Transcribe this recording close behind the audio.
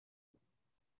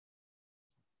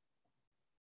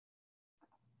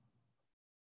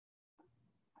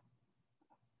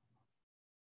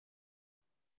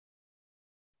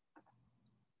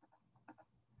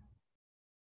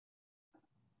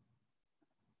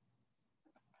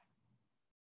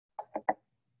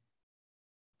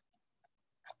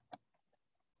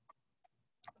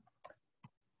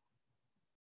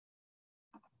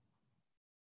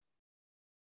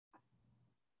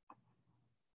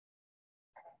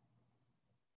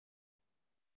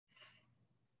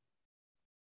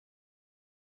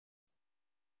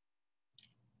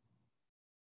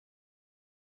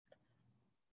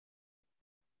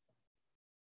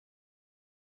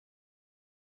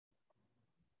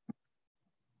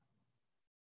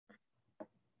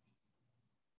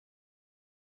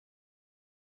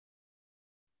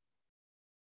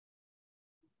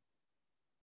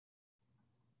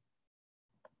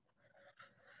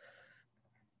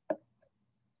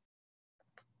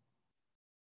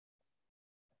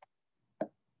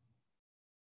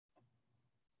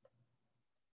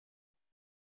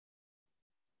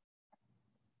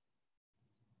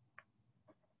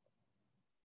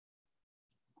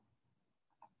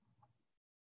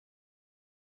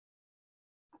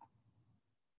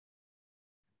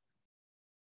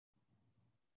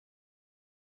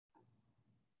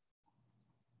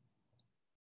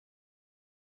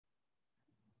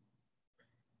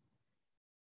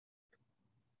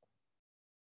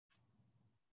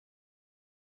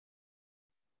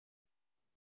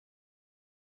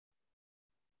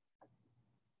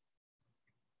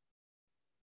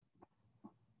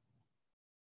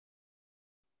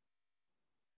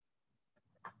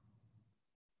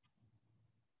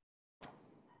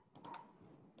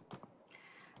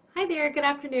Hi there, good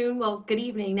afternoon. Well, good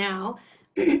evening now.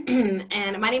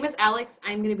 And my name is Alex.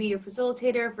 I'm going to be your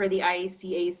facilitator for the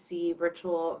IACAC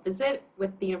virtual visit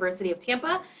with the University of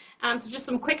Tampa. So just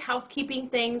some quick housekeeping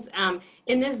things.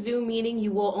 In this Zoom meeting,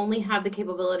 you will only have the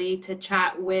capability to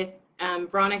chat with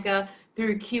Veronica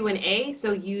through Q&A,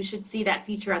 so you should see that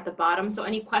feature at the bottom. So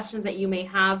any questions that you may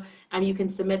have, you can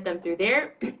submit them through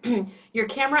there. Your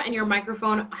camera and your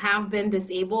microphone have been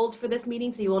disabled for this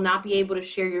meeting, so you will not be able to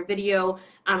share your video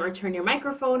or turn your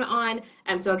microphone on.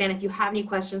 So again, if you have any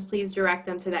questions, please direct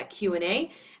them to that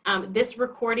Q&A. This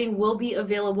recording will be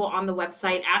available on the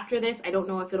website after this. I don't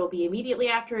know if it'll be immediately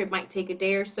after. It might take a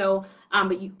day or so,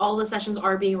 but all the sessions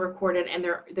are being recorded, and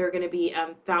they're going to be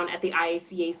found at the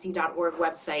IACAC.org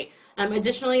website.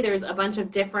 Additionally, there's a bunch of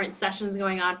different sessions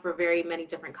going on for very many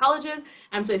different colleges.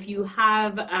 So if you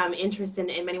have interest in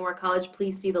many more college,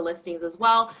 please see the listings as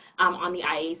well on the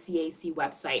IACAC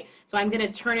website. So I'm going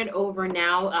to turn it over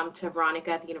now to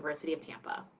Veronica at the University of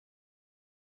Tampa.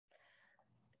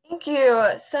 Thank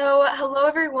you. So hello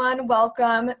everyone,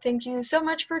 welcome. Thank you so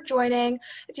much for joining.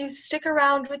 If you stick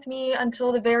around with me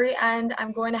until the very end,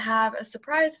 I'm going to have a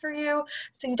surprise for you.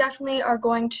 So you definitely are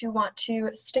going to want to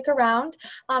stick around.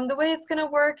 The way it's going to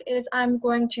work is I'm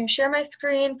going to share my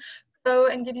screen, go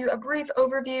and give you a brief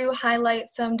overview, highlight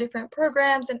some different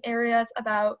programs and areas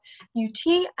about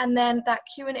UT, and then that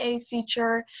Q&A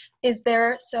feature is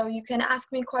there, so you can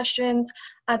ask me questions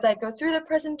as I go through the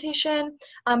presentation,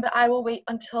 but I will wait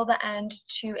until the end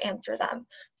to answer them.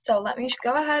 So let me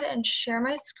go ahead and share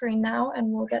my screen now, and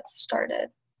we'll get started.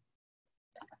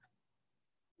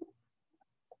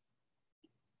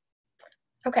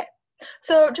 Okay.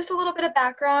 So just a little bit of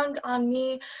background on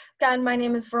me. Again, my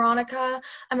name is Veronica.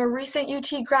 I'm a recent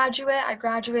UT graduate. I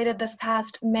graduated this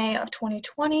past May of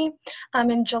 2020.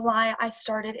 In July, I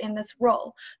started in this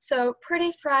role. So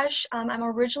pretty fresh. I'm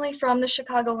originally from the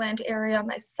Chicagoland area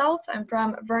myself. I'm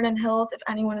from Vernon Hills, if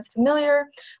anyone is familiar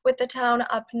with the town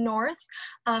up north.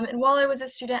 And while I was a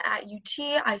student at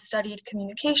UT, I studied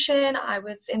communication. I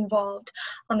was involved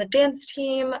on the dance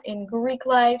team, in Greek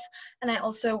life, and I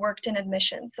also worked in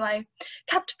admissions. So I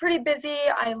kept pretty busy.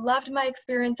 I loved my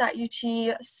experience at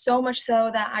UT, so much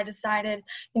so that I decided,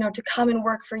 to come and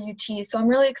work for UT. So I'm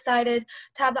really excited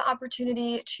to have the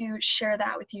opportunity to share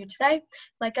that with you today.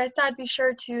 Like I said, be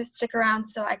sure to stick around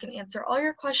so I can answer all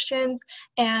your questions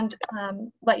and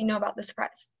let you know about the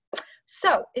surprise.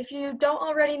 So if you don't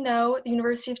already know, the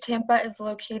University of Tampa is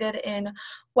located in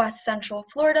West Central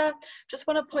Florida. Just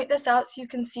want to point this out so you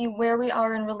can see where we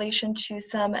are in relation to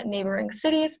some neighboring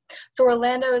cities. So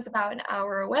Orlando is about an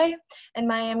hour away, and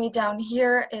Miami down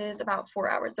here is about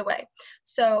 4 hours away.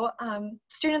 So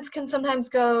students can sometimes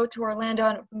go to Orlando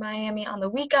and Miami on the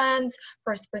weekends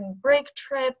for a spring break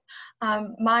trip.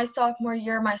 My sophomore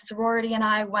year, my sorority and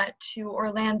I went to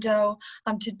Orlando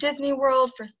to Disney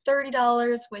World for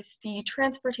 $30 with the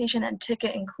transportation and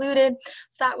ticket included.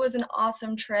 So that was an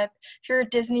awesome trip. If you're a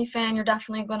Disney fan, you're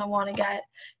definitely going to want to get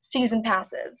season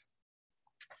passes.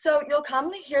 So you'll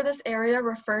commonly hear this area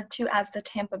referred to as the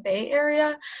Tampa Bay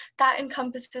area. That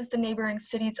encompasses the neighboring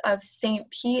cities of St.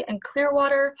 Pete and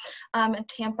Clearwater, and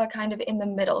Tampa kind of in the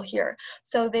middle here.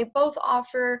 So they both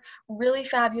offer really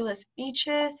fabulous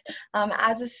beaches.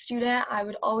 As a student, I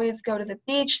would always go to the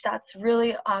beach. That's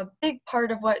really a big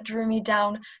part of what drew me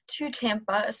down to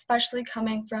Tampa, especially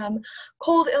coming from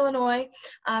cold Illinois.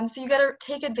 So you got to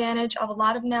take advantage of a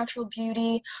lot of natural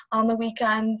beauty on the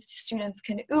weekends. Students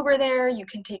can Uber there. You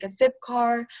can take a zip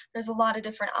car. There's a lot of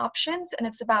different options, and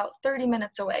it's about 30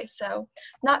 minutes away, so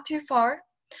not too far.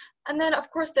 And then, of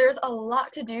course, there's a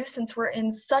lot to do since we're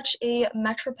in such a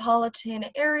metropolitan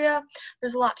area.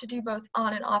 There's a lot to do both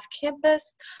on and off campus.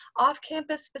 Off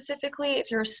campus specifically,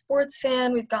 if you're a sports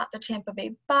fan, we've got the Tampa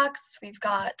Bay Bucks, we've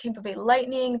got Tampa Bay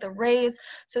Lightning, the Rays,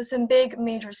 so some big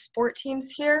major sport teams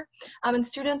here. And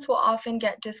students will often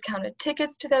get discounted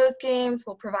tickets to those games.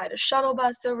 We'll provide a shuttle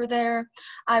bus over there.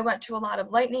 I went to a lot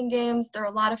of Lightning games. They're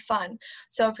a lot of fun.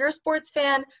 So if you're a sports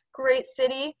fan, great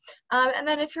city. And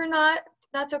then if you're not,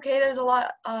 that's okay. There's a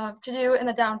lot to do in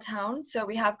the downtown. So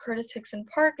we have Curtis Hickson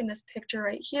Park in this picture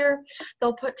right here.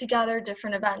 They'll put together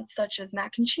different events such as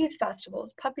mac and cheese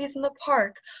festivals, puppies in the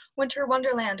park, winter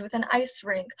wonderland with an ice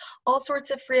rink, all sorts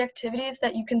of free activities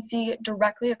that you can see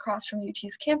directly across from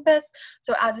UT's campus.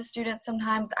 So as a student,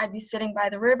 sometimes I'd be sitting by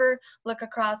the river, look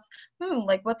across,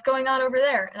 like what's going on over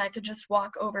there? And I could just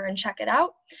walk over and check it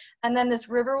out. And then this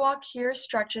river walk here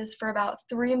stretches for about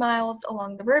 3 miles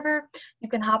along the river. You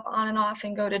can hop on and off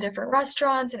and go to different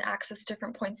restaurants and access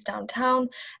different points downtown.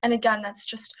 And again, that's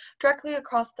just directly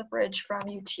across the bridge from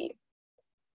UT.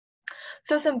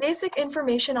 So some basic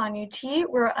information on UT,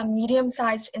 we're a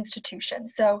medium-sized institution.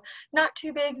 So not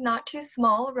too big, not too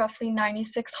small, roughly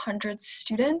 9,600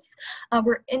 students.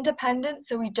 We're independent,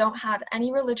 so we don't have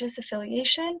any religious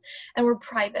affiliation, and we're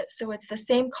private, so it's the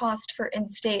same cost for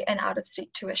in-state and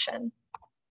out-of-state tuition.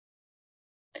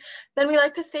 Then we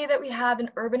like to say that we have an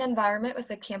urban environment with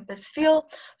a campus feel.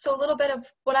 So a little bit of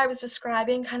what I was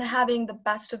describing, kind of having the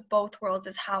best of both worlds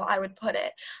is how I would put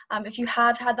it. If you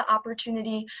have had the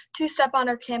opportunity to step on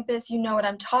our campus, you know what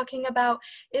I'm talking about.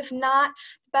 If not,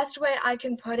 the best way I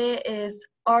can put it is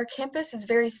our campus is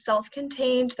very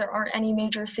self-contained. There aren't any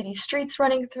major city streets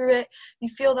running through it. You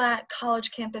feel that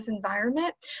college campus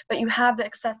environment, but you have the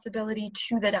accessibility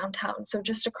to the downtown. So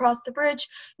just across the bridge,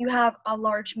 you have a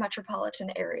large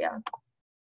metropolitan area.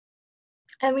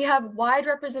 And we have wide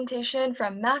representation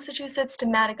from Massachusetts to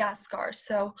Madagascar.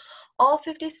 So all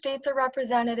 50 states are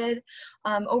represented,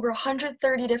 over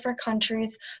 130 different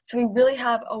countries. So we really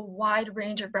have a wide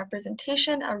range of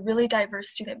representation, a really diverse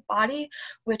student body,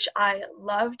 which I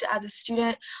loved as a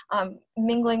student,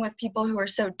 mingling with people who are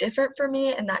so different from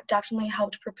me, and that definitely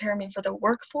helped prepare me for the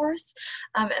workforce.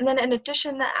 And then in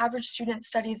addition, the average student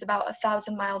studies about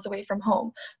 1,000 miles away from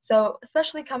home. So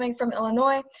especially coming from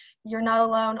Illinois, you're not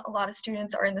alone. A lot of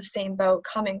students are in the same boat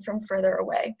coming from further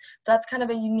away. So that's kind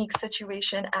of a unique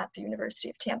situation at the University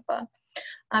of Tampa.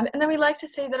 And then we like to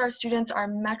say that our students are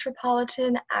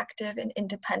metropolitan, active, and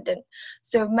independent.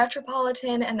 So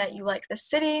metropolitan in that you like the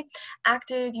city,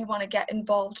 active, you want to get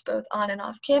involved both on and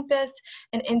off campus,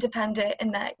 and independent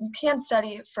in that you can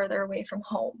study further away from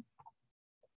home.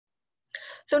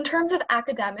 So in terms of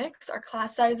academics, our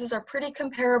class sizes are pretty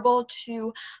comparable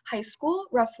to high school,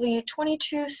 roughly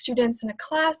 22 students in a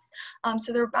class.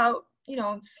 So they're about,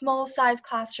 small size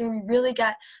classroom. You really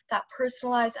get that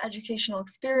personalized educational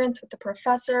experience with the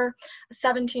professor, a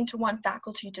 17-to-1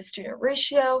 faculty to student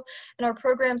ratio, and our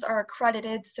programs are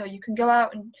accredited, so you can go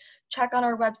out and check on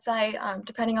our website,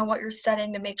 depending on what you're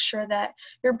studying, to make sure that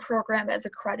your program is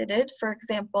accredited. For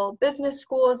example, business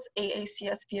schools,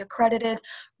 AACSB accredited,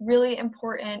 really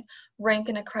important rank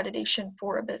and accreditation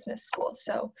for a business school.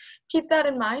 So keep that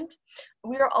in mind.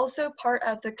 We are also part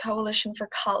of the Coalition for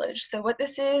College. So what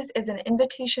this is an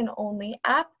invitation-only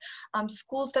app.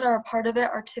 Schools that are a part of it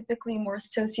are typically more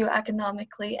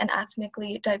socioeconomically and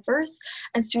ethnically diverse,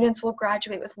 and students will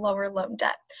graduate with lower loan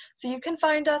debt. So you can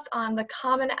find us on the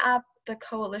Common app, the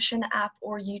Coalition app,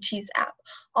 or UT's app.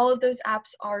 All of those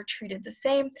apps are treated the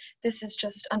same. This is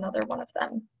just another one of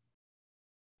them.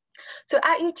 So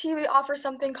at UT, we offer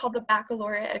something called the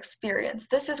baccalaureate experience.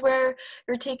 This is where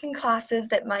you're taking classes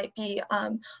that might be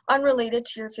unrelated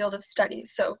to your field of study.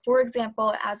 So for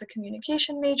example, as a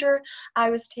communication major,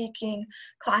 I was taking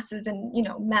classes in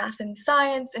math and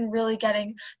science and really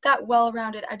getting that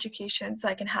well-rounded education so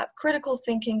I can have critical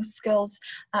thinking skills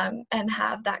and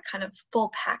have that kind of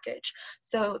full package.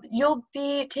 So you'll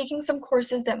be taking some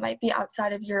courses that might be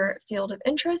outside of your field of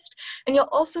interest, and you'll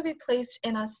also be placed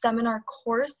in a seminar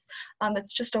course.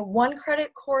 It's just a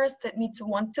 1-credit course that meets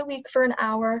once a week for an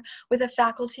hour with a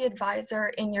faculty advisor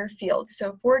in your field.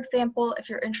 So for example, if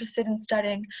you're interested in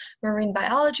studying marine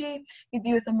biology, you'd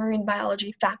be with a marine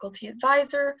biology faculty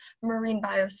advisor, marine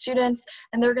bio students,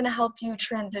 and they're going to help you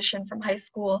transition from high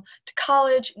school to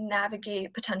college,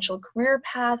 navigate potential career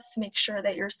paths, make sure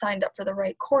that you're signed up for the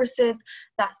right courses,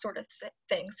 that sort of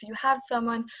thing. So you have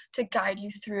someone to guide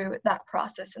you through that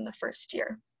process in the first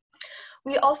year.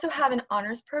 We also have an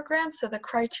honors program, so the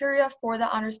criteria for the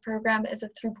honors program is a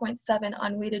 3.7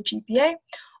 unweighted GPA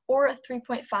or a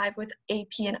 3.5 with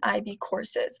AP and IB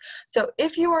courses. So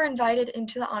if you are invited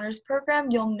into the honors program,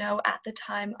 you'll know at the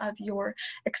time of your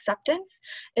acceptance.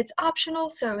 It's optional,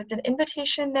 so it's an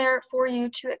invitation there for you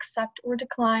to accept or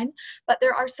decline, but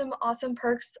there are some awesome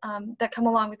perks that come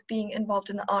along with being involved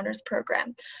in the honors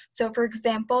program. So for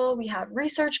example, we have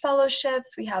research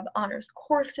fellowships, we have honors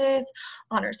courses,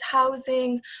 honors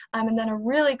housing, and then a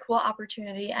really cool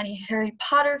opportunity, any Harry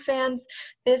Potter fans,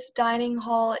 this dining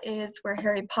hall is where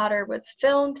Harry Potter was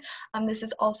filmed. This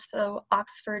is also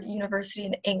Oxford University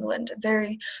in England, a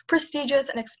very prestigious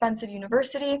and expensive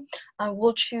university.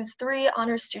 We'll choose 3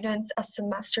 honor students a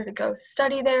semester to go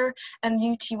study there, and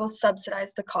UT will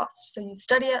subsidize the cost. So you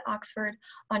study at Oxford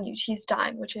on UT's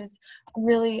dime, which is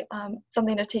really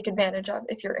something to take advantage of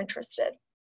if you're interested.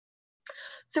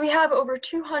 So we have over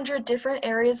 200 different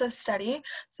areas of study,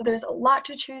 so there's a lot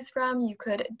to choose from. You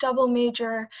could double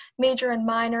major, major and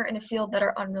minor in a field that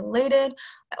are unrelated.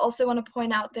 I also want to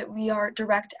point out that we are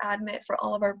direct admit for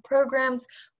all of our programs,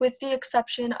 with the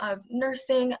exception of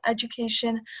nursing,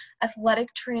 education,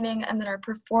 athletic training, and then our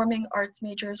performing arts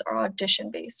majors are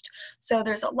audition based. So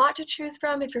there's a lot to choose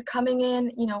from if you're coming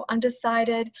in,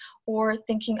 undecided or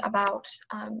thinking about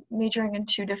majoring in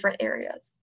two different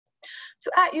areas. So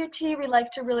at UT, we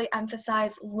like to really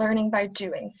emphasize learning by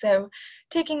doing. So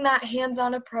taking that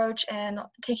hands-on approach and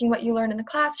taking what you learn in the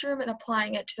classroom and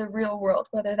applying it to the real world,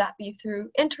 whether that be through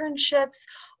internships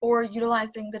or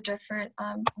utilizing the different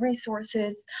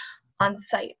resources on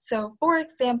site. So for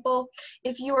example,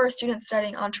 if you are a student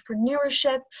studying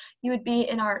entrepreneurship, you would be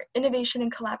in our innovation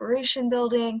and collaboration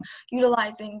building,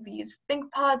 utilizing these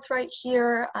think pods right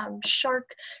here, Shark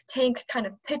Tank kind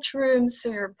of pitch rooms, so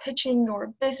you're pitching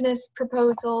your business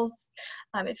proposals.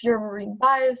 If you're a marine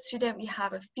bio student, we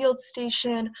have a field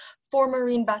station for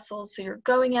marine vessels, so you're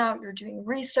going out, you're doing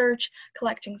research,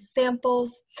 collecting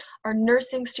samples. Our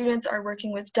nursing students are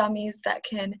working with dummies that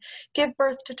can give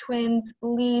birth to twins,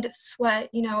 bleed, sweat,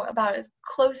 about as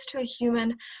close to a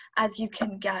human as you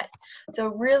can get. So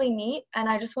really neat. And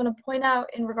I just want to point out,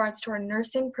 in regards to our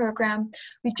nursing program,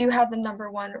 we do have the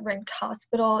 #1 ranked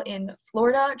hospital in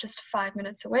Florida, just 5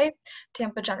 minutes away,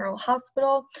 Tampa General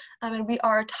Hospital. And we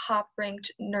are a top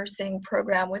ranked nursing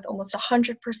program with almost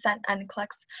 100% NCLEX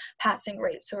passing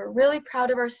rate. So we're really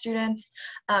proud of our students.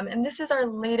 And this is our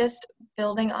latest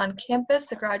building on campus,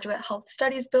 the Graduate Health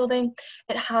Studies building.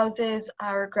 It houses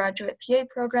our graduate PA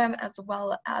program as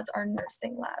well as our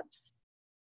nursing labs.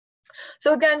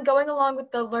 So again, going along with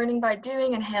the learning by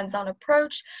doing and hands-on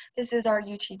approach, this is our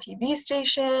UTTV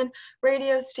station,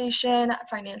 radio station,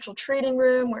 financial trading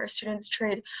room where students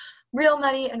trade real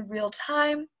money in real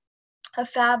time, a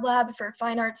fab lab for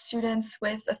fine arts students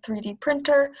with a 3D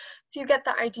printer. So you get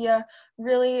the idea.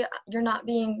 Really, you're not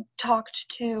being talked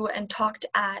to and talked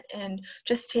at and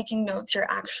just taking notes.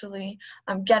 You're actually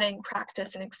getting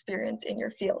practice and experience in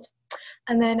your field.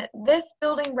 And then this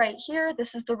building right here,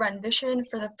 this is the rendition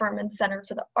for the Furman Center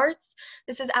for the Arts.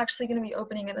 This is actually going to be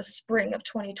opening in the spring of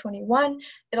 2021.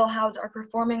 It'll house our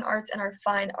performing arts and our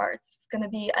fine arts. It's going to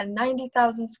be a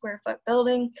 90,000 square foot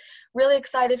building. Really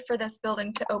excited for this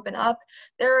building to open up.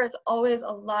 There is always a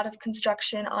lot of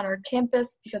construction on our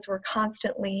campus because we're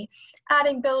constantly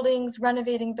adding buildings,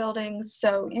 renovating buildings.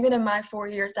 So even in my 4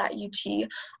 years at UT,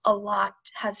 a lot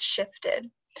has shifted.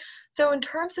 So in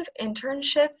terms of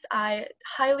internships, I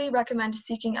highly recommend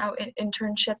seeking out an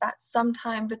internship at some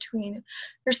time between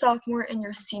your sophomore and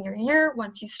your senior year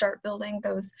once you start building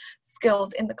those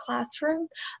skills in the classroom.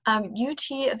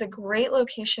 UT is a great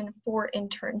location for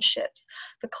internships.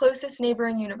 The closest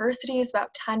neighboring university is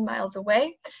about 10 miles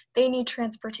away. They need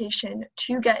transportation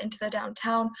to get into the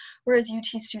downtown, whereas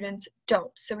UT students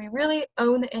don't. So we really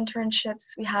own the internships.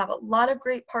 We have a lot of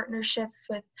great partnerships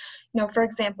with, for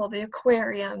example, the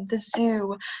aquarium, the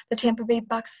zoo, the Tampa Bay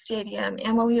Bucks Stadium,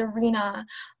 Amalie Arena,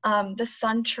 the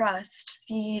Sun Trust,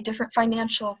 the different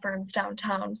financial firms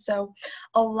downtown. So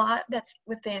a lot that's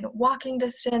within walking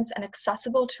distance and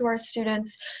accessible to our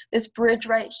students. This bridge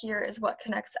right here is what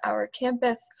connects our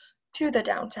campus to the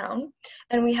downtown.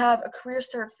 And we have a career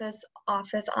service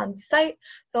office on site.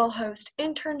 They'll host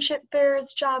internship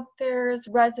fairs, job fairs,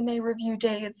 resume review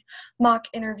days, mock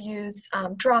interviews,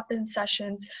 drop-in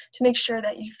sessions to make sure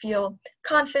that you feel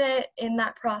confident in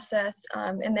that process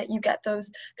and that you get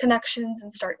those connections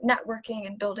and start networking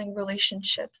and building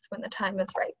relationships when the time is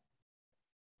right.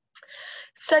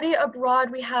 Study abroad,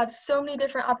 we have so many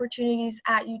different opportunities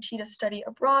at UT to study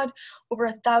abroad, over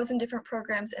 1,000 different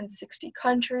programs in 60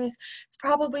 countries. It's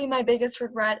probably my biggest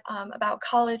regret about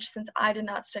college since I did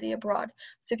not study abroad.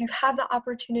 So if you have the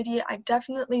opportunity, I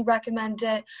definitely recommend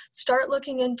it. Start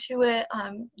looking into it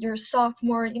your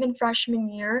sophomore, even freshman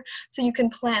year, so you can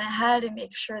plan ahead and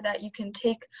make sure that you can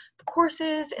take the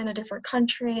courses in a different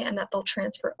country and that they'll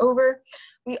transfer over.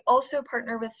 We also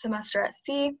partner with Semester at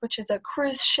Sea, which is a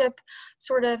cruise ship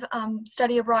sort of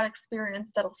study abroad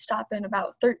experience that'll stop in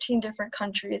about 13 different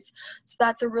countries. So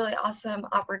that's a really awesome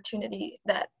opportunity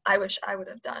that I wish I would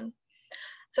have done.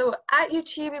 So at UT,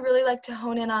 we really like to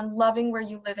hone in on loving where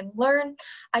you live and learn.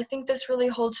 I think this really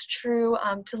holds true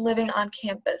to living on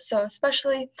campus. So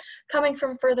especially coming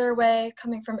from further away,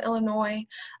 coming from Illinois,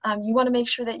 you want to make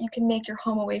sure that you can make your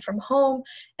home away from home,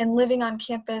 and living on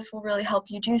campus will really help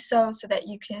you do so that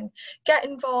you can get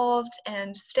involved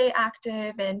and stay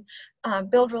active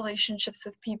and build relationships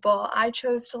with people. I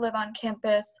chose to live on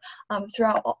campus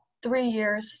throughout 3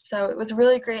 years, so it was a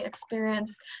really great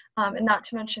experience, and not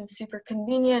to mention super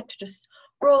convenient to just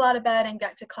roll out of bed and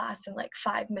get to class in like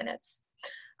 5 minutes.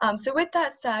 So with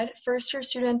that said, first-year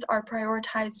students are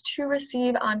prioritized to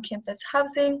receive on-campus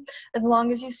housing as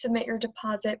long as you submit your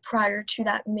deposit prior to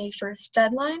that May 1st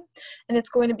deadline, and it's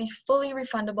going to be fully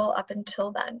refundable up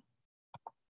until then.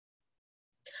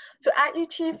 So at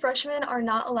UT, freshmen are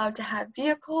not allowed to have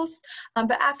vehicles,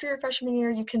 but after your freshman year,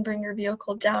 you can bring your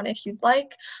vehicle down if you'd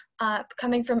like.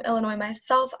 Coming from Illinois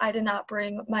myself, I did not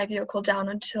bring my vehicle down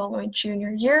until my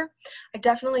junior year. I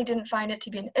definitely didn't find it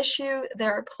to be an issue.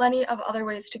 There are plenty of other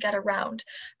ways to get around.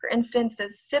 For instance, the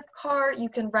zip car you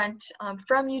can rent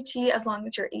from UT as long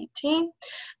as you're 18.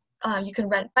 You can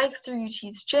rent bikes through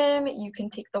UT's gym, you can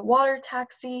take the water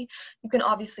taxi, you can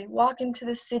obviously walk into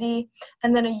the city,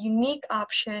 and then a unique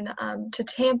option to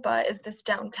Tampa is this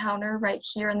downtowner right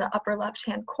here in the upper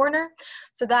left-hand corner.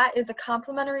 So that is a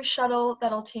complimentary shuttle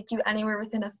that'll take you anywhere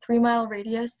within a 3-mile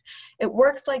radius. It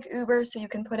works like Uber, so you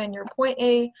can put in your point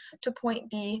A to point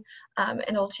B, and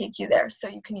it'll take you there. So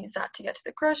you can use that to get to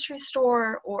the grocery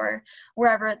store or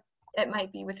wherever it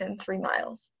might be within 3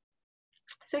 miles.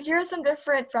 So here are some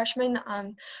different freshman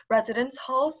residence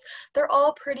halls. They're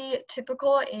all pretty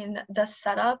typical in the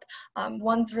setup.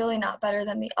 One's really not better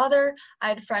than the other. I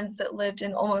had friends that lived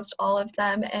in almost all of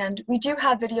them, and we do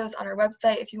have videos on our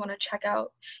website if you want to check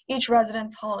out each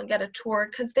residence hall and get a tour,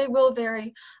 because they will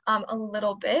vary a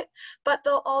little bit, but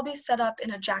they'll all be set up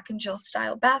in a Jack and Jill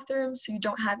style bathroom, so you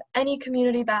don't have any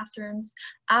community bathrooms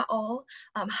at all.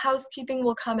 Housekeeping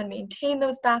will come and maintain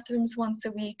those bathrooms once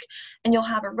a week, and you'll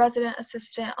have a resident assistant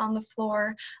on the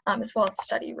floor, as well as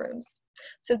study rooms.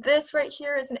 So this right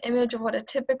here is an image of what a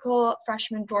typical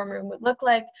freshman dorm room would look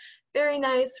like. Very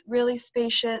nice, really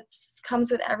spacious,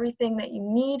 comes with everything that you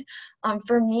need.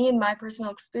 For me, in my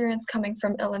personal experience coming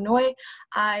from Illinois,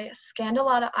 I scanned a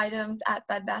lot of items at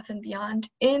Bed Bath & Beyond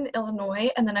in Illinois,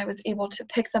 and then I was able to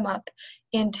pick them up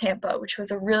in Tampa, which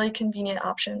was a really convenient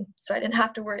option, so I didn't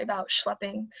have to worry about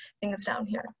schlepping things down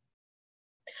here.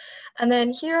 And then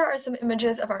here are some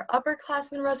images of our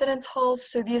upperclassmen residence halls.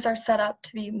 So these are set up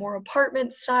to be more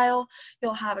apartment style.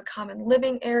 You'll have a common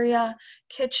living area,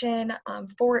 kitchen,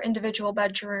 4 individual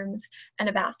bedrooms, and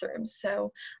a bathroom.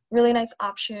 So really nice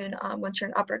option once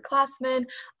you're an upperclassman.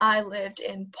 I lived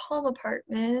in Palm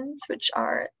Apartments, which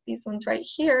are these ones right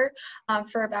here,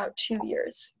 for about 2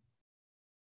 years.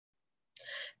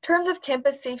 In terms of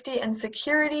campus safety and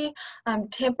security,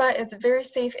 Tampa is a very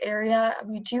safe area.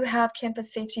 We do have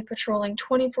campus safety patrolling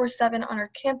 24/7 on our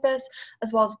campus,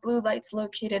 as well as blue lights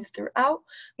located throughout.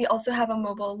 We also have a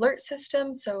mobile alert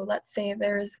system, so let's say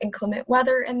there's inclement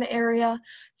weather in the area,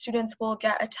 students will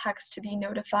get a text to be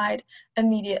notified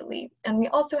immediately. And we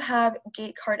also have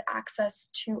gate card access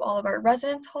to all of our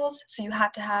residence halls, so you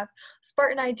have to have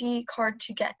Spartan ID card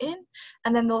to get in,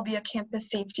 and then there'll be a campus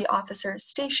safety officer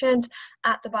stationed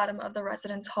at the bottom of the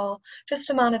residence hall just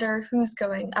to monitor who's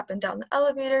going up and down the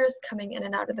elevators, coming in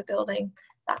and out of the building,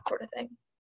 that sort of thing.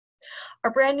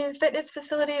 Our brand new fitness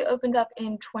facility opened up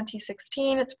in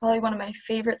 2016. It's probably one of my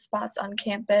favorite spots on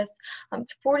campus.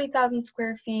 It's 40,000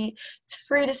 square feet. It's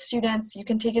free to students. You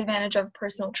can take advantage of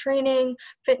personal training,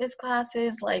 fitness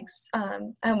classes like, I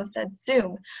almost said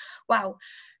Zoom. Wow.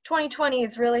 2020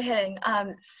 is really hitting.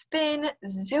 Spin,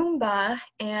 Zumba,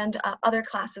 and other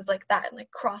classes like that, like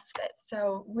CrossFit.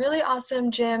 So really awesome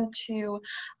gym to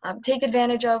take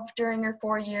advantage of during your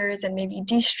 4 years and maybe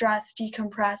de-stress,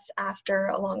 decompress after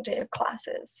a long day of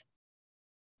classes.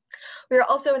 We are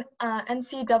also an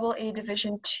NCAA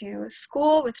Division II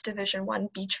school with Division I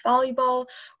beach volleyball.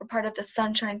 We're part of the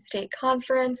Sunshine State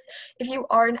Conference. If you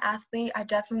are an athlete, I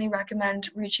definitely recommend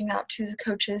reaching out to the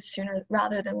coaches sooner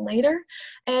rather than later.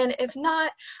 And if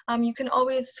not, you can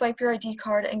always swipe your ID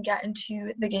card and get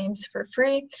into the games for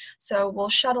free. So we'll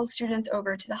shuttle students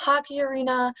over to the hockey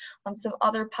arena, some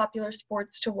other popular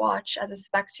sports to watch as a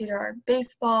spectator are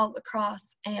baseball,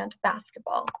 lacrosse, and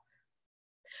basketball.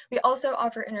 We also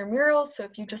offer intramurals, so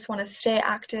if you just want to stay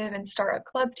active and start a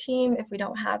club team, if we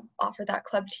don't offer that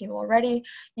club team already,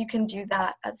 you can do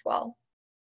that as well.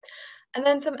 And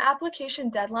then some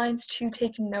application deadlines to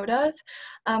take note of.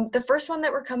 The first one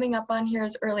that we're coming up on here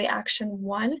is Early Action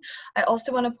 1. I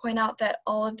also want to point out that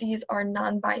all of these are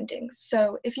non-binding.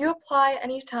 So if you apply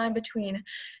anytime between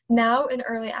now and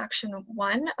Early Action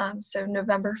 1, so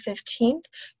November 15th,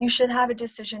 you should have a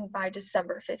decision by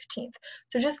December 15th.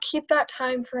 So just keep that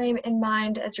time frame in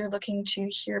mind as you're looking to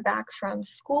hear back from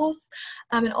schools.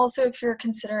 And also if you're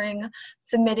considering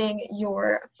submitting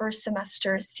your first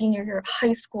semester senior year of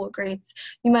high school grades,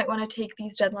 you might want to take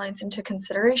these deadlines into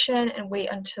consideration and wait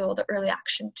until the Early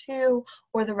Action 2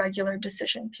 or the regular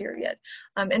decision period.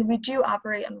 And we do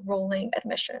operate on rolling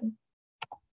admission.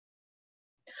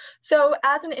 So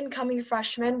as an incoming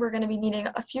freshman, we're going to be needing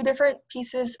a few different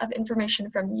pieces of information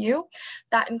from you.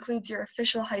 That includes your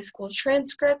official high school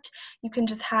transcript. You can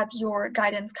just have your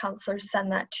guidance counselor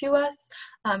send that to us.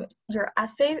 Your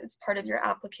essay is part of your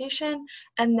application,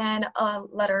 and then a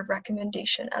letter of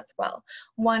recommendation as well.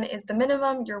 One is the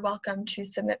minimum. You're welcome to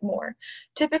submit more.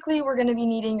 Typically, we're going to be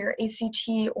needing your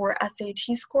ACT or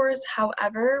SAT scores.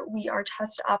 However, we are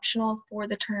test optional for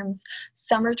the terms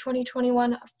summer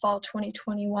 2021, fall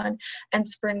 2021, and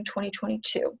spring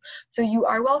 2022. So you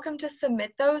are welcome to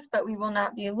submit those, but we will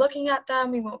not be looking at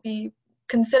them. We won't be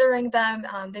considering them.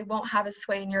 They won't have a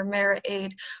sway in your merit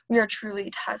aid. We are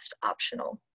truly test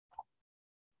optional.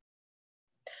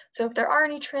 So if there are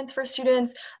any transfer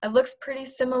students, it looks pretty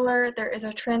similar. There is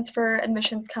a transfer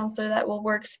admissions counselor that will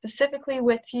work specifically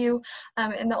with you,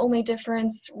 and the only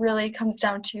difference really comes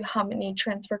down to how many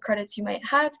transfer credits you might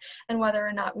have and whether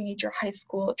or not we need your high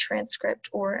school transcript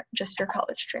or just your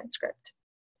college transcript.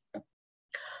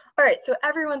 All right, so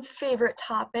everyone's favorite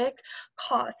topic,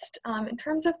 cost. In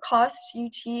terms of cost,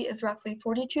 UT is roughly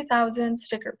 $42,000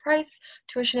 sticker price,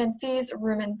 tuition and fees,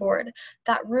 room and board.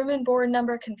 That room and board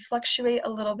number can fluctuate a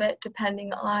little bit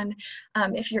depending on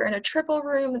if you're in a triple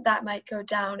room, that might go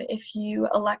down. If you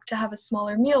elect to have a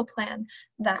smaller meal plan,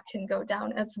 that can go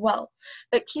down as well.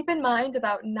 But keep in mind,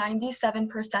 about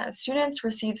 97% of students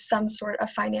receive some sort of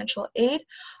financial aid.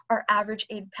 Our average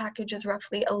aid package is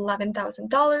roughly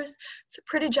 $11,000, so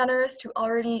pretty generous to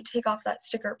already take off that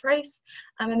sticker price.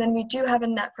 And then we do have a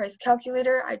net price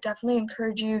calculator. I definitely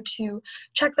encourage you to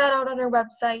check that out on our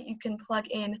website. You can plug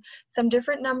in some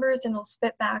different numbers and it'll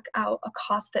spit back out a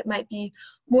cost that might be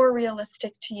more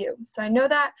realistic to you. So I know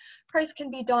that price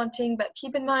can be daunting, but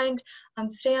keep in mind,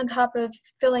 stay on top of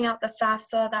filling out the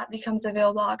FAFSA. That becomes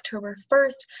available October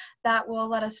 1st. That will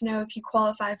let us know if you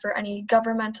qualify for any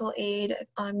governmental aid,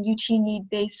 UT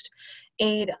need-based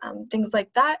aid, things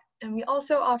like that. And we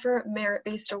also offer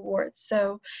merit-based awards.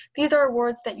 So these are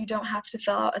awards that you don't have to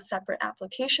fill out a separate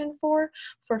application for.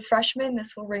 For freshmen,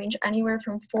 this will range anywhere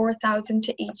from $4,000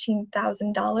 to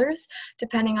 $18,000,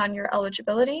 depending on your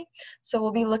eligibility. So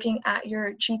we'll be looking at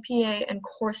your GPA and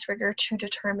course rigor to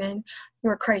determine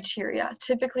your criteria.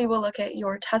 Typically, we'll look at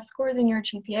your test scores and your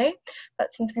GPA,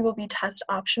 but since we will be test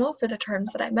optional for the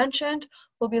terms that I mentioned,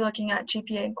 we'll be looking at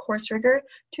GPA and course rigor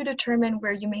to determine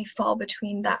where you may fall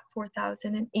between that $4,000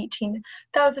 and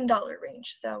 $18,000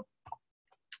 range. So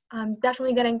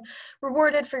definitely getting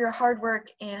rewarded for your hard work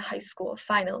in high school,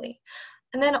 finally.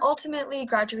 And then ultimately,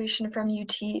 graduation from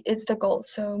UT is the goal.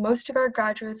 So most of our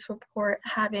graduates report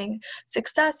having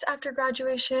success after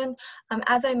graduation.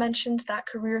 As I mentioned, that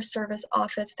career service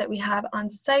office that we have on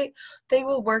site, they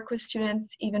will work with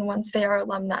students even once they are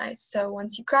alumni. So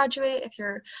once you graduate, if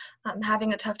you're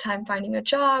having a tough time finding a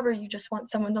job, or you just want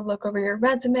someone to look over your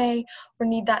resume, or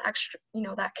need that extra,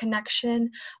 that connection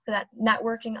or that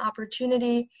networking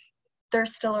opportunity,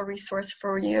 there's still a resource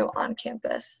for you on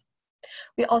campus.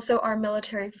 We also are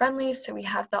military friendly, so we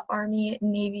have the Army,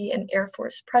 Navy, and Air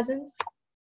Force presence.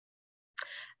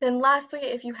 Then lastly,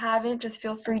 if you haven't, just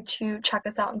feel free to check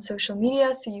us out on social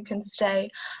media so you can stay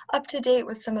up to date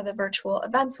with some of the virtual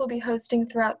events we'll be hosting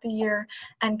throughout the year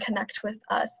and connect with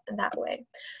us that way.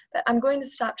 But I'm going to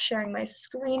stop sharing my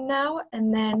screen now,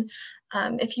 and then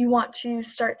if you want to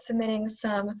start submitting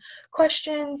some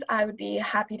questions, I would be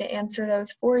happy to answer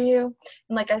those for you.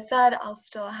 And like I said, I'll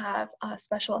still have a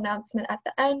special announcement at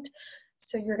the end,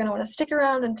 so you're going to want to stick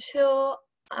around until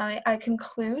I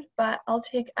conclude, but I'll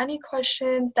take any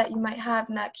questions that you might have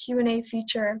in that Q&A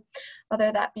feature, whether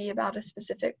that be about a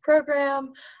specific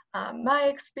program, my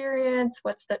experience,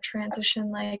 what's the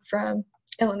transition like from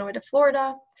Illinois to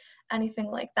Florida, anything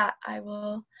like that, I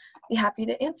will be happy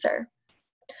to answer.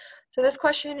 So this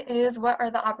question is, what are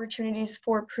the opportunities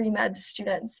for pre-med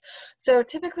students? So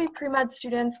typically pre-med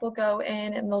students will go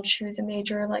in and they'll choose a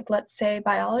major, like let's say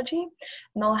biology,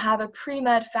 and they'll have a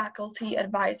pre-med faculty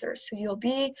advisor. So you'll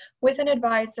be with an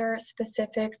advisor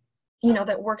specific,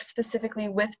 that works specifically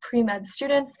with pre-med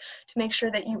students to make sure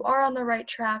that you are on the right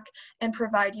track and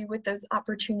provide you with those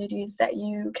opportunities that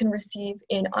you can receive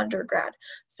in undergrad.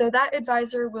 So that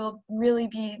advisor will really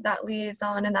be that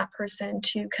liaison and that person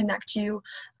to connect you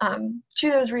to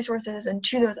those resources and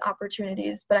to those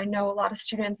opportunities. But I know a lot of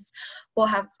students will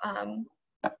have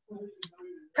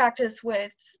practice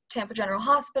with Tampa General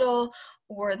Hospital,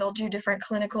 or they'll do different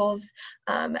clinicals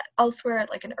elsewhere,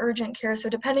 like an urgent care. So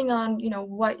depending on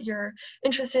what your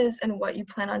interest is and what you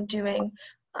plan on doing,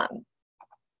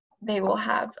 they will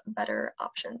have better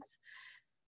options.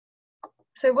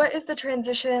 So what is the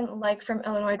transition like from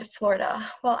Illinois to Florida?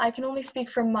 Well, I can only speak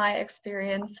from my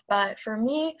experience, but for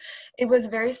me, it was a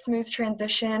very smooth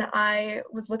transition. I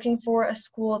was looking for a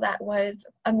school that was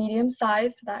a medium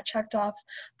size, that checked off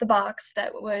the box,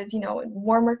 that was,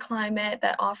 warmer climate,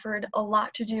 that offered a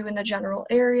lot to do in the general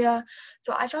area.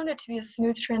 So I found it to be a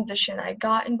smooth transition. I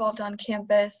got involved on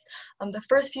campus. The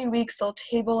first few weeks, they'll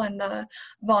table in the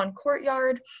Vaughn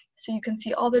courtyard. So you can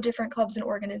see all the different clubs and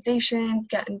organizations,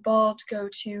 get involved, go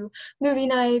to movie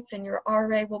nights, and your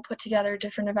RA will put together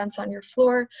different events on your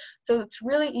floor. So it's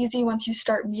really easy once you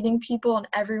start meeting people and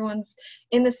everyone's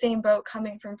in the same boat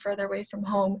coming from further away from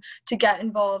home to get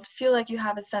involved, feel like you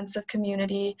have a sense of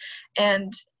community.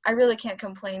 And I really can't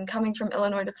complain. Coming from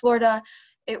Illinois to Florida,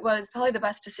 it was probably the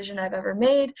best decision I've ever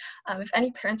made. If any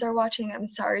parents are watching, I'm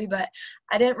sorry, but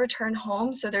I didn't return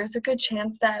home, so there's a good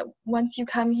chance that once you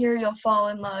come here, you'll fall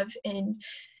in love and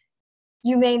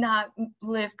you may not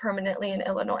live permanently in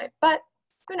Illinois, but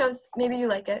who knows, maybe you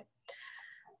like it.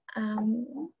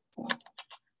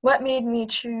 What made me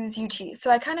choose UT?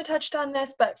 So I kind of touched on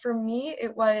this, but for me,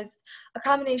 it was a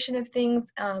combination of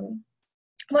things.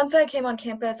 Once I came on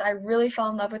campus, I really fell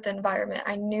in love with the environment.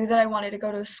 I knew that I wanted to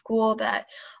go to a school that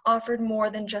offered more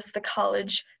than just the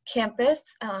college campus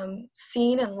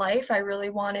scene and life. I really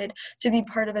wanted to be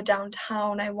part of a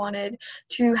downtown. I wanted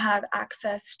to have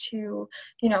access to,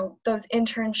 those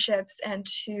internships and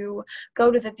to go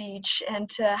to the beach and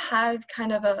to have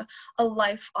kind of a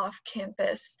life off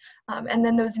campus. And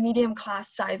then those medium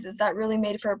class sizes, that really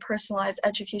made for a personalized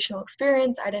educational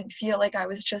experience. I didn't feel like I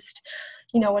was just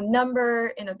a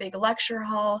number in a big lecture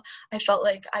hall. I felt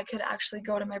like I could actually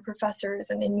go to my professors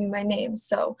and they knew my name.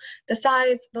 So the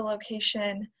size, the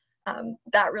location,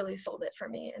 that really sold it for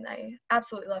me, and I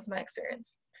absolutely loved my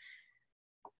experience.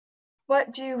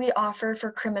 What do we offer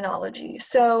for criminology?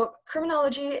 So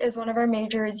criminology is one of our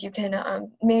majors. You can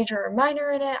major or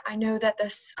minor in it. I know that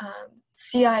this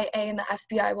CIA and the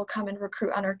FBI will come and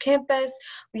recruit on our campus.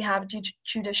 We have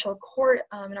judicial court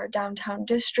in our downtown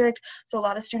district. So a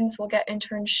lot of students will get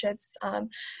internships,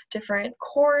 different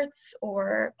courts,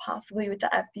 or possibly with the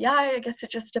FBI. I guess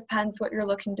it just depends what you're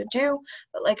looking to do.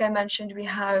 But like I mentioned, we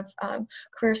have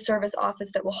career service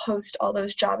office that will host all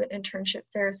those job and internship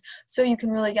fairs. So you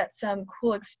can really get some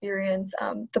cool experience.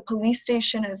 The police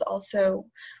station is also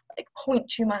like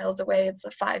 0.2 miles away. It's a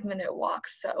 5-minute walk.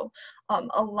 So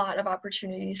a lot of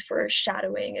opportunities for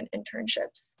shadowing and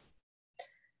internships.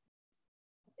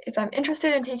 If I'm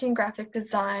interested in taking graphic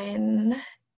design,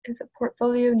 is a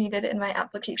portfolio needed in my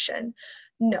application?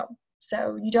 No.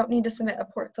 So you don't need to submit a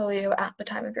portfolio at the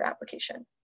time of your application.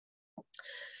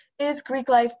 Is Greek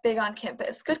life big on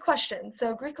campus? Good question.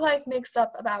 So Greek life makes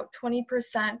up about 20%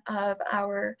 of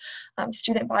our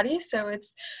student body. So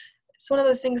it's one of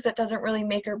those things that doesn't really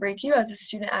make or break you as a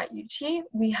student at UT.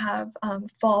 We have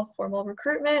fall formal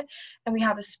recruitment, and we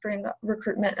have a spring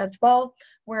recruitment as well,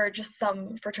 where just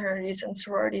some fraternities and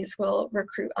sororities will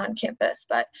recruit on campus.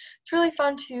 But it's really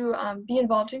fun to be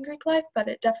involved in Greek life, but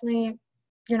it definitely,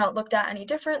 you're not looked at any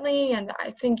differently. And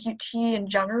I think UT in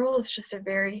general is just a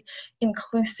very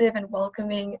inclusive and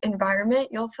welcoming environment,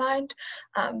 you'll find.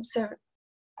 So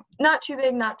not too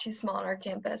big, not too small on our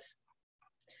campus.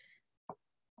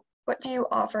 What do you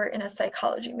offer in a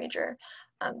psychology major?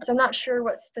 So I'm not sure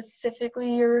what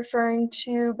specifically you're referring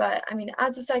to, but I mean,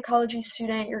 as a psychology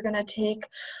student, you're going to take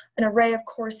an array of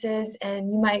courses, and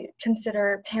you might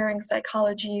consider pairing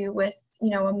psychology with,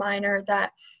 a minor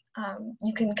that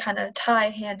you can kind of tie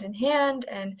hand in hand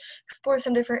and explore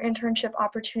some different internship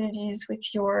opportunities with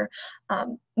your,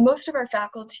 most of our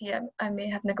faculty, I may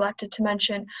have neglected to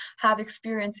mention, have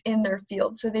experience in their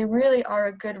field. So they really are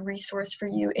a good resource for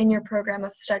you in your program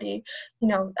of study,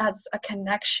 as a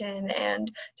connection and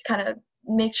to kind of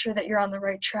make sure that you're on the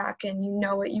right track and you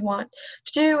know what you want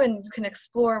to do and you can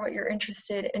explore what you're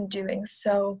interested in doing.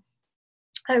 So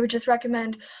I would just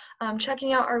recommend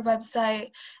checking out our website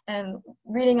and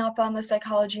reading up on the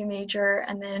psychology major.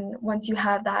 And then once you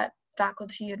have that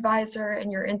faculty advisor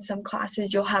and you're in some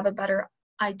classes, you'll have a better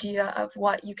idea of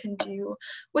what you can do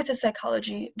with a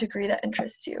psychology degree that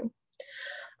interests you.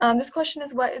 This question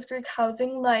is, what is Greek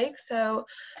housing like? So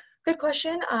good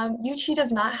question. UT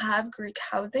does not have Greek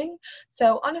housing.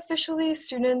 So unofficially,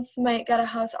 students might get a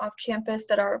house off campus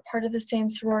that are part of the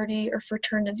same sorority or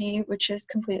fraternity, which is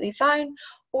completely fine.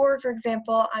 Or, for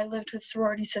example, I lived with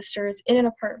sorority sisters in an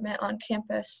apartment on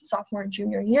campus sophomore and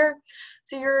junior year.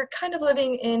 So you're kind of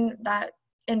living in that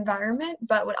environment.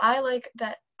 But what I like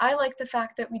the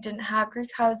fact that we didn't have Greek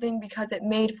housing because it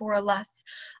made for a less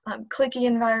cliquey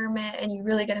environment, and you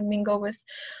really get to mingle with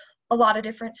a lot of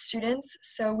different students.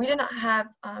 So we did not have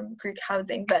Greek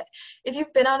housing, but if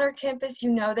you've been on our campus, you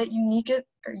know that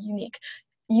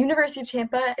University of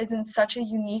Tampa is in such a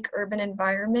unique urban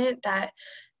environment that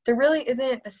there really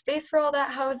isn't the space for all that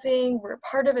housing. We're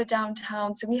part of a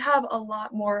downtown, so we have a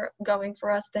lot more going for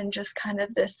us than just kind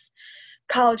of this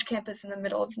college campus in the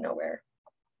middle of nowhere.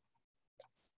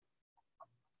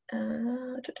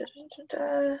 I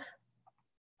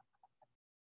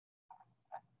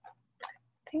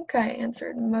think I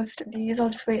answered most of these. I'll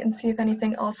just wait and see if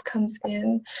anything else comes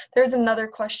in. There's another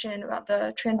question about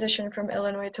the transition from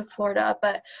Illinois to Florida,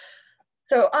 but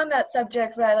so on that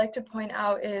subject, what I like to point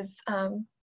out is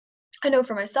I know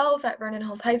for myself at Vernon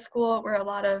Hills High School, where a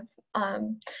lot of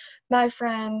my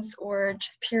friends or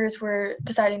just peers were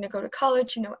deciding to go to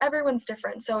college, you know, everyone's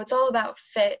different. So it's all about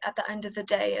fit at the end of the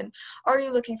day. And are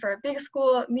you looking for a big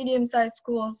school, medium-sized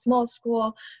school, small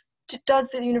school? Does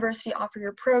the university offer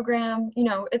your program? You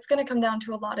know, it's going to come down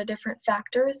to a lot of different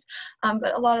factors.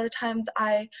 But a lot of the times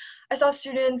I saw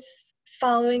students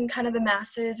following kind of the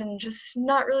masses and just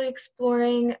not really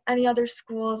exploring any other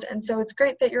schools. And so it's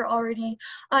great that you're already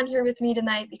on here with me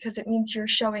tonight, because it means you're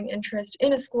showing interest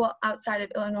in a school outside of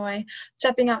Illinois,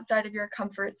 stepping outside of your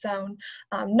comfort zone.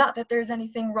 Not that there's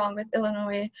anything wrong with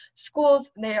Illinois schools,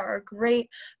 they are great,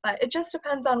 but it just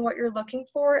depends on what you're looking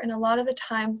for. And a lot of the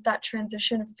times that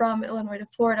transition from Illinois to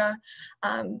Florida,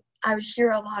 I would hear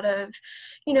a lot of,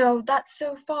 you know, that's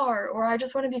so far, or I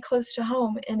just want to be close to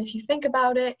home. And if you think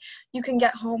about it, you can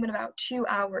get home in about 2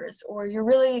 hours, or you're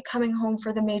really coming home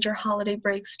for the major holiday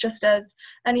breaks, just as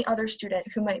any other student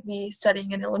who might be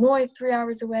studying in Illinois 3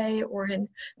 hours away, or in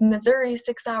Missouri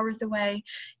 6 hours away.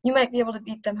 You might be able to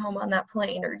beat them home on that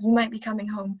plane, or you might be coming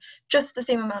home just the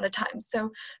same amount of time.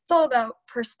 So it's all about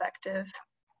perspective.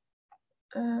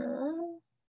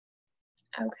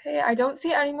 Okay, I don't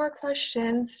see any more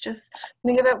questions. Just let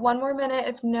me give it 1 more minute.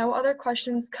 If no other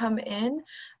questions come in,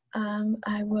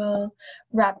 I will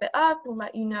wrap it up. We'll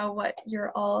let you know what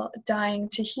you're all dying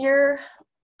to hear.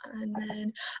 And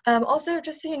then also,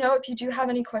 just so you know, if you do have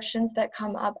any questions that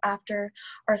come up after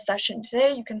our session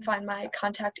today, you can find my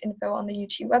contact info on the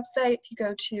UT website. If you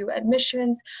go to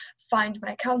admissions, find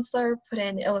my counselor, put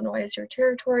in Illinois as your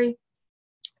territory,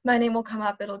 my name will come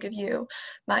up. It'll give you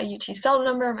my UT cell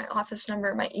number, my office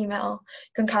number, my email.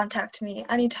 You can contact me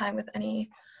anytime with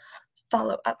any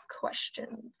follow-up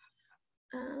questions.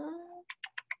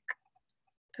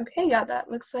 Okay, yeah,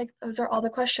 that looks like those are all the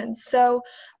questions. So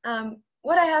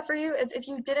what I have for you is, if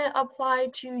you didn't apply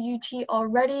to UT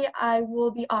already, I will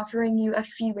be offering you a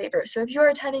fee waiver. So if you're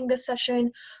attending this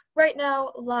session right now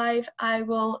live, I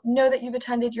will know that you've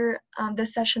attended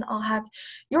this session. I'll have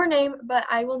your name, but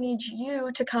I will need you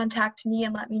to contact me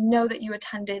and let me know that you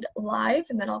attended live,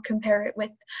 and then I'll compare it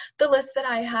with the list that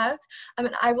I have, and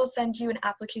I will send you an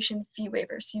application fee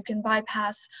waiver, so you can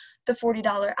bypass the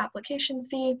 $40 application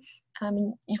fee.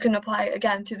 You can apply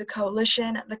again through the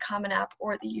Coalition, the Common App,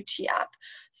 or the UT app.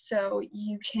 So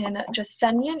you can just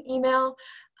send me an email.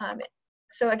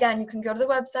 So again, you can go to the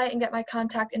website and get my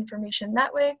contact information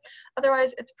that way.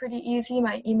 Otherwise, it's pretty easy.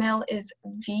 My email is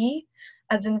V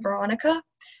as in Veronica,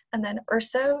 and then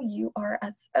Urso,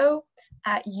 URSO,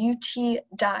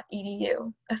 @ut.edu.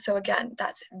 So again,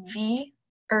 that's V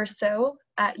Urso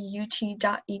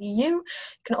 @ut.edu. You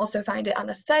can also find it on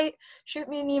the site. Shoot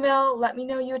me an email, let me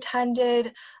know you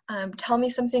attended, tell me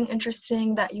something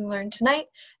interesting that you learned tonight,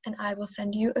 and I will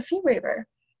send you a fee waiver.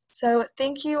 So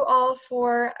thank you all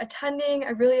for attending. I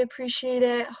really appreciate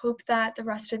it. Hope that the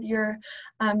rest of your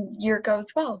year goes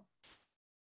well.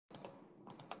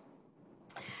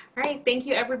 All right, thank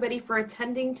you everybody for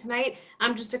attending tonight.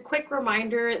 Just a quick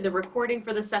reminder, the recording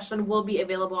for the session will be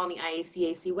available on the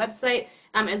IACAC website,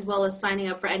 as well as signing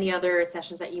up for any other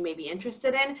sessions that you may be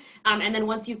interested in. And then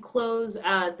once you close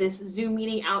this Zoom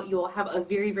meeting out, you'll have a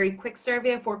very, very quick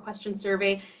survey, a 4-question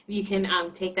survey. If you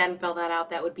can take that and fill that out,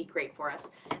 that would be great for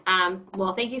us.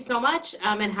 Well, thank you so much,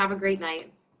 and have a great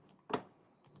night.